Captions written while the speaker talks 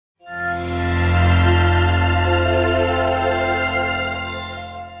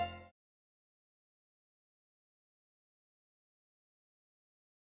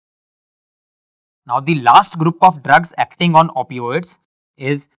Now the last group of drugs acting on opioids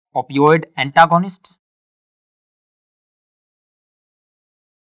is opioid antagonists.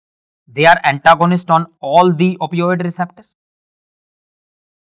 They are antagonists on all the opioid receptors.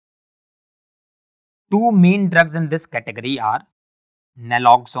 Two main drugs in this category are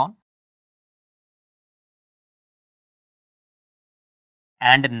naloxone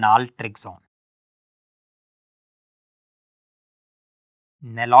and naltrexone.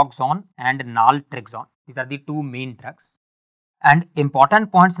 Naloxone and naltrexone. These are the two main drugs. And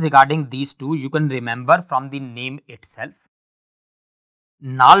important points regarding these two you can remember from the name itself.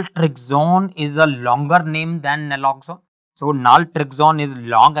 Naltrexone is a longer name than naloxone. So naltrexone is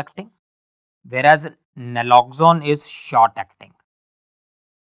long acting, whereas naloxone is short acting.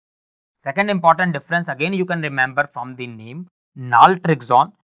 Second important difference again you can remember from the name.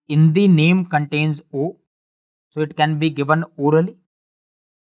 Naltrexone in the name contains O, so it can be given orally.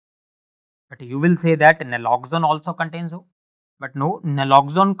 But you will say that naloxone also contains O. But no,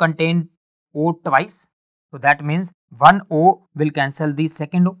 naloxone contains O twice. So that means one O will cancel the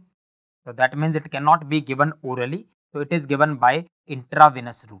second O. So that means it cannot be given orally. So it is given by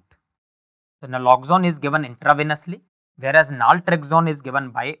intravenous route. So naloxone is given intravenously, whereas naltrexone is given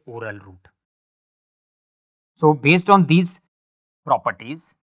by oral route. So based on these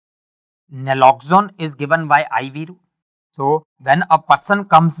properties, naloxone is given by IV route. So when a person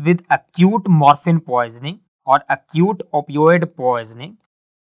comes with acute morphine poisoning or acute opioid poisoning,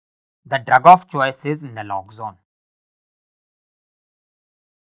 the drug of choice is naloxone.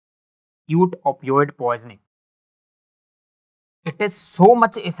 Acute opioid poisoning. It is so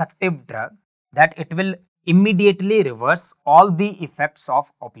much effective drug that it will immediately reverse all the effects of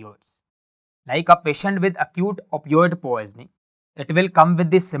opioids. Like a patient with acute opioid poisoning, it will come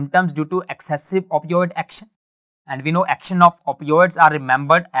with the symptoms due to excessive opioid action. And we know action of opioids are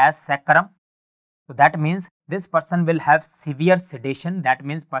remembered as saccharum. So that means this person will have severe sedation. That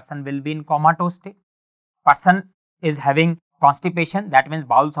means person will be in comatose state. Person is having constipation. That means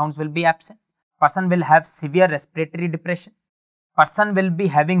bowel sounds will be absent. Person will have severe respiratory depression. Person will be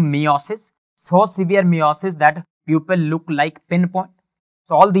having meiosis. So severe meiosis that pupil look like pinpoint.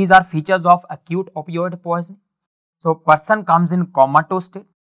 So all these are features of acute opioid poisoning. So person comes in comatose state.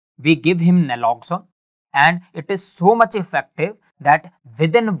 We give him naloxone. And it is so much effective that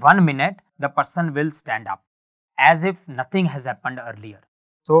within 1 minute the person will stand up as if nothing has happened earlier.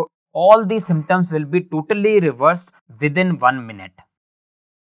 So all the symptoms will be totally reversed within 1 minute.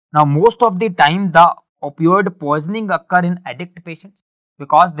 Now most of the time the opioid poisoning occur in addict patients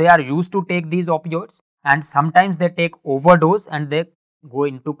because they are used to take these opioids, and sometimes they take overdose and they go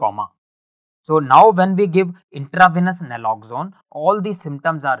into coma. So now when we give intravenous naloxone, all the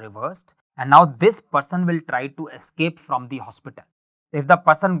symptoms are reversed, and now this person will try to escape from the hospital. If the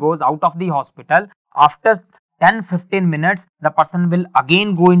person goes out of the hospital, after 10-15 minutes, the person will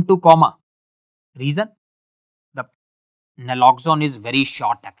again go into coma. Reason? The naloxone is very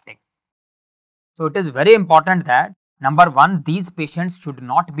short acting. So it is very important that number one, these patients should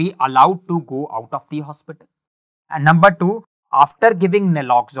not be allowed to go out of the hospital. And number two, after giving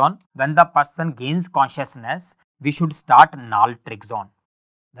naloxone, when the person gains consciousness, we should start naltrexone.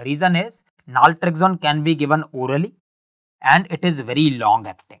 The reason is naltrexone can be given orally and it is very long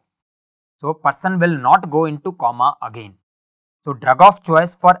acting. So person will not go into coma again. So drug of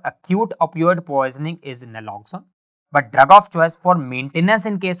choice for acute opioid poisoning is naloxone, but drug of choice for maintenance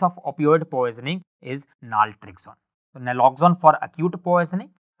in case of opioid poisoning is naltrexone. So naloxone for acute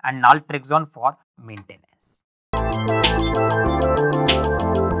poisoning and naltrexone for maintenance.